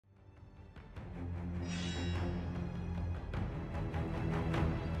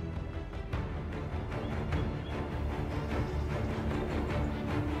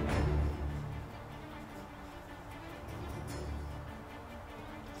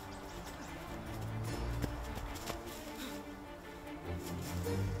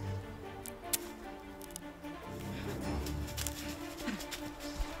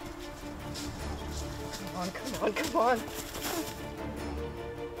on.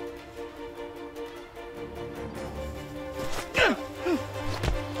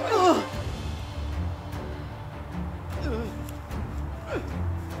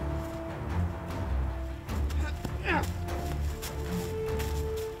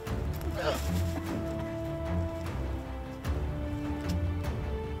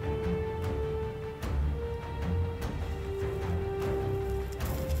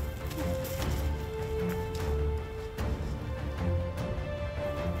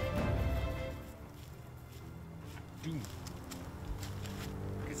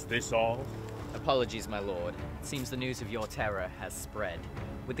 Is this all? Apologies, my lord. It seems the news of your terror has spread.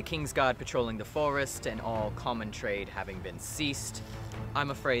 With the King's Guard patrolling the forest and all common trade having been ceased,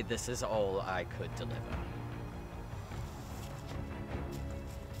 I'm afraid this is all I could deliver.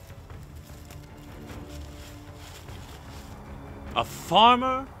 A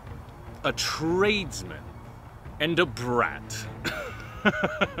farmer, a tradesman, and a brat.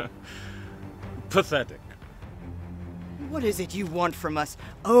 Pathetic. What is it you want from us,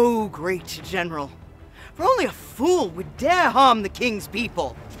 oh great general? For only a fool would dare harm the king's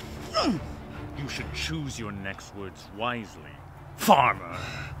people. You should choose your next words wisely, farmer.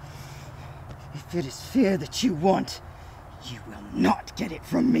 If it is fear that you want, you will not get it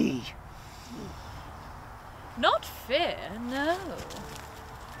from me. Not fear, no.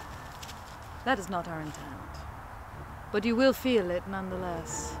 That is not our intent. But you will feel it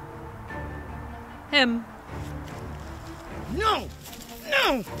nonetheless. Him. No!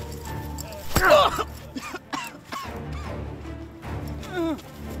 No!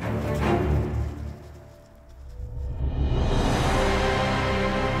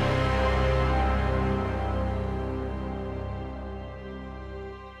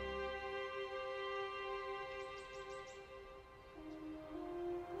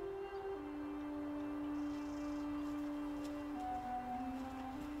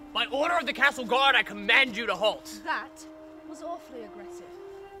 By order of the castle guard, I command you to halt. That was awfully aggressive.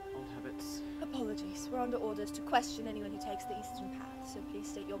 Old habits. Apologies. We're under orders to question anyone who takes the eastern path, so please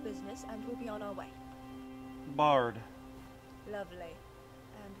state your business and we'll be on our way. Bard. Lovely.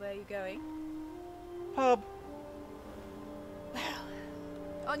 And where are you going? Pub. Well,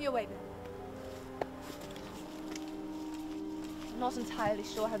 on your way then. I'm not entirely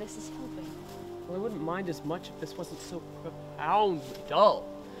sure how this is helping. Well, I wouldn't mind as much if this wasn't so profoundly dull.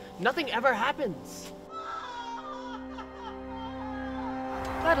 Nothing ever happens.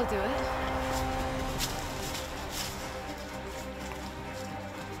 That'll do it.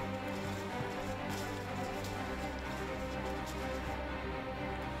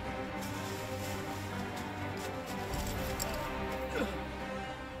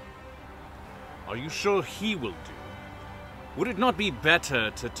 Are you sure he will do? Would it not be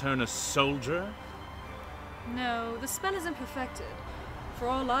better to turn a soldier? No, the spell isn't perfected. For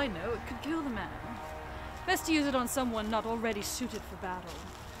all I know, it could kill the man. Best to use it on someone not already suited for battle.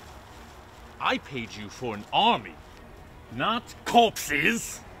 I paid you for an army, not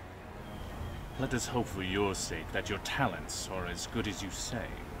corpses. Let us hope for your sake that your talents are as good as you say.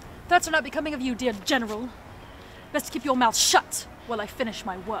 That's not becoming of you, dear General. Best keep your mouth shut while I finish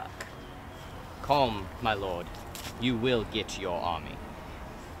my work. Calm, my lord. You will get your army.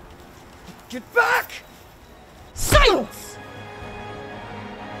 Get back! Silence!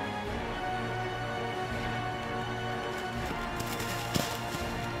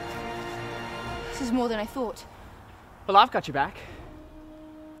 This is more than I thought. Well, I've got your back.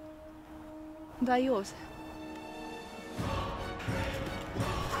 And I yours.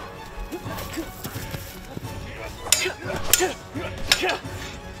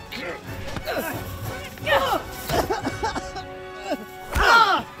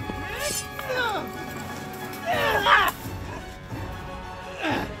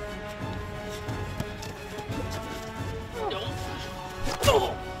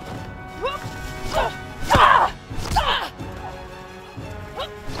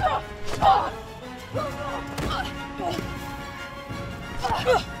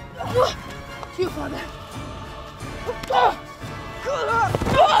 You, father.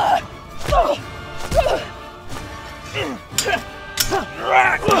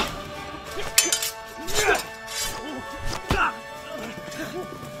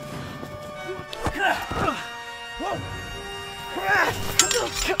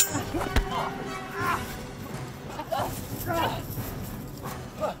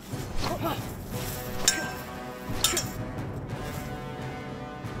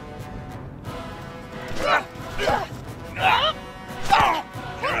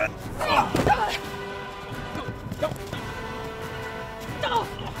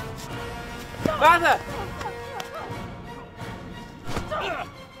 Father!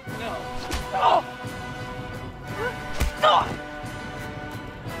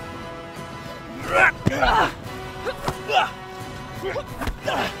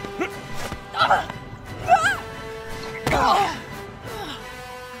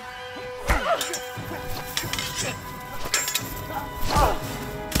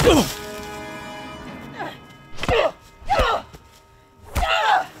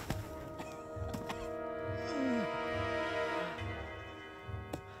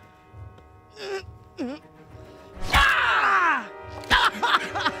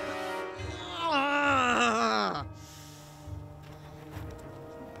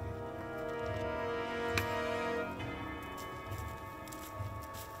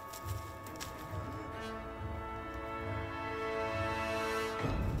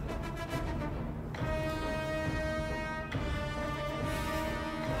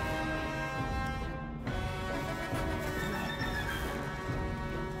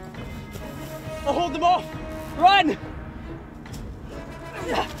 I'll hold them off! Run!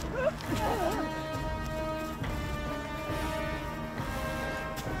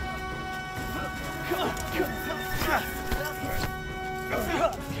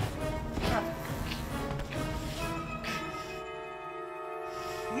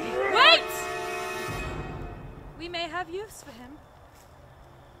 Wait! We may have use for him.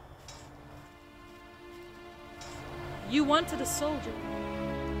 You wanted a soldier.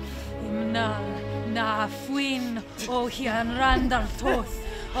 Imnal na fuin o hian randar toth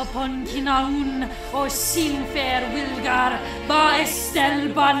upon kinaun o sinfer wilgar ba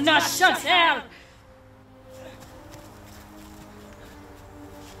estel ba nashater.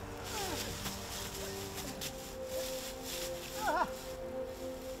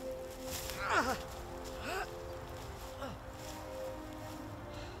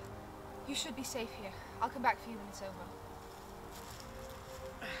 You should be safe here. I'll come back for you when it's over.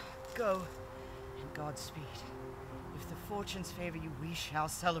 Go, and Godspeed. If the fortunes favor you, we shall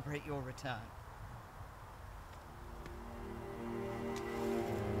celebrate your return.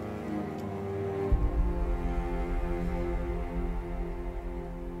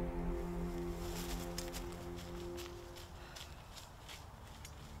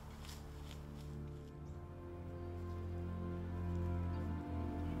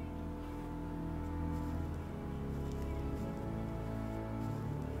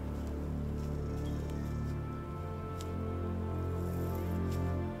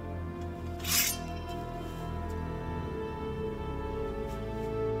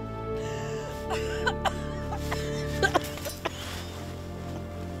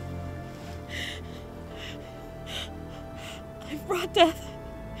 I've brought death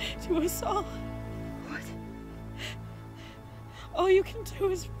to us all. What? All you can do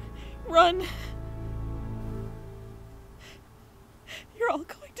is run. You're all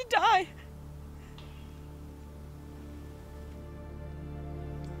going to die.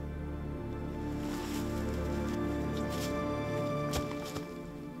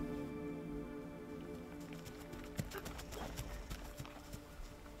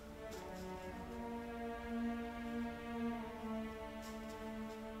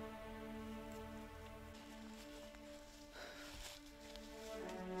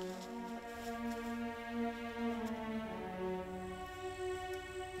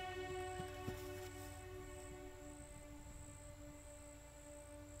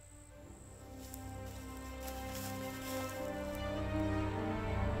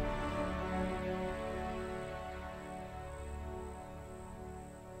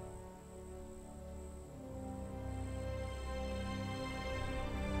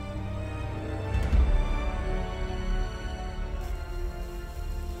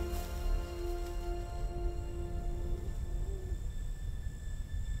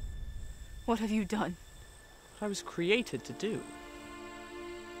 What have you done? What I was created to do.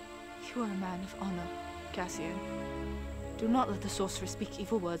 You are a man of honor, Cassian. Do not let the sorcerer speak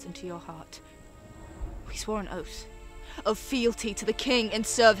evil words into your heart. We swore an oath of fealty to the king in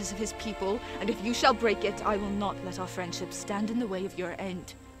service of his people, and if you shall break it, I will not let our friendship stand in the way of your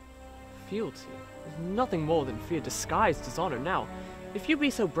end. Fealty is nothing more than fear disguised as honor. Now, if you be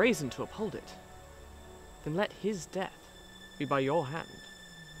so brazen to uphold it, then let his death be by your hand,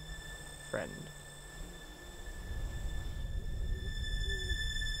 friend.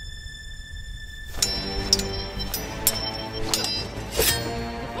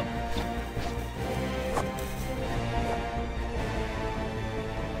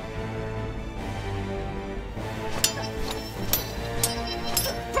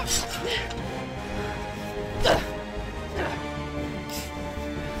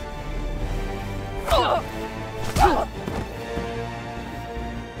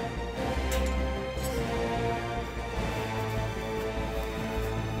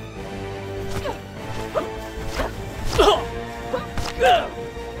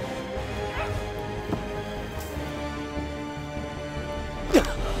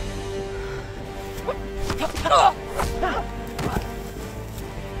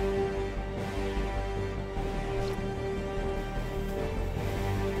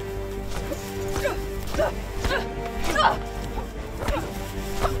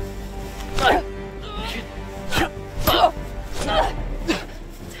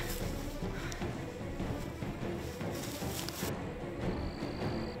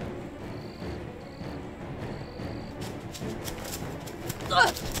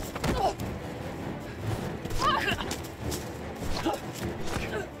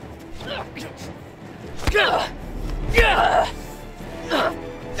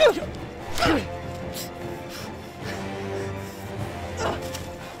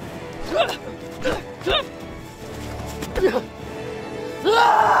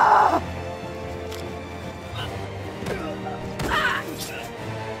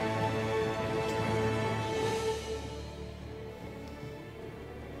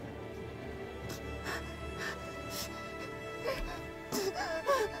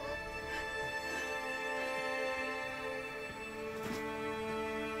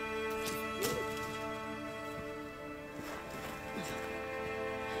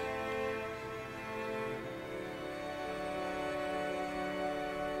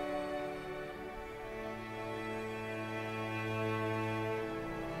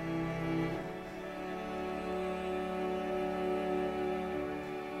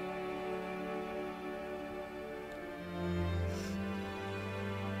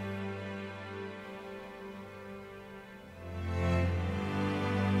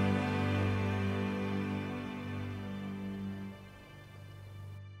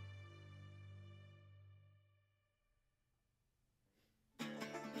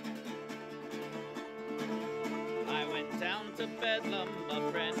 Down to Bedlam,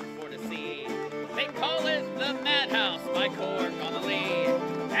 a friend for to see. They call it the madhouse by Cork on the Lee.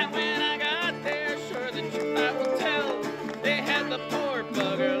 And when I got there, sure the truth I will tell, they had the poor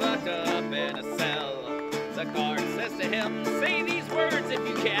bugger locked up in a cell. The guard says to him, say these words if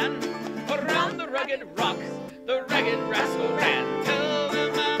you can. Around the rugged rocks, the ragged rascal ran. Tell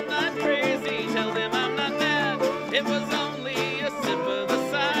them I'm not crazy, tell them I'm not mad. It was only a sip of the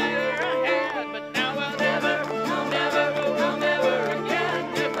cider I had, but now I'll never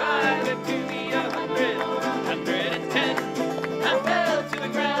again if I live to be 110. I fell to the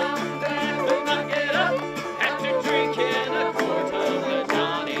ground and could not get up after drinking a quart of the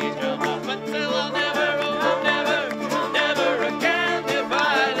Johnny Jump Up. Until I'll never again if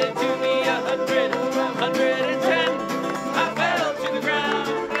I live to be 110. I fell to the ground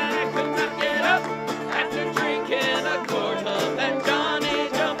and I could not get up after drinking a quart of that Johnny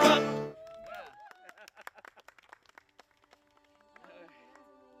Jump Up.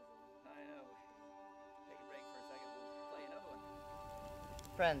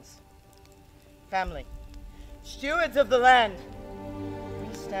 Friends, family, stewards of the land,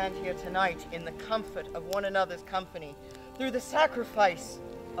 we stand here tonight in the comfort of one another's company through the sacrifice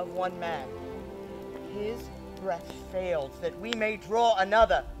of one man. His breath failed that we may draw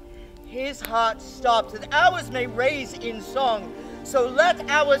another. His heart stopped that ours may raise in song. So let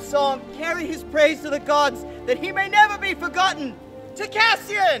our song carry his praise to the gods that he may never be forgotten. To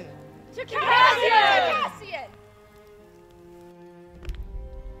Cassian! To Cassian!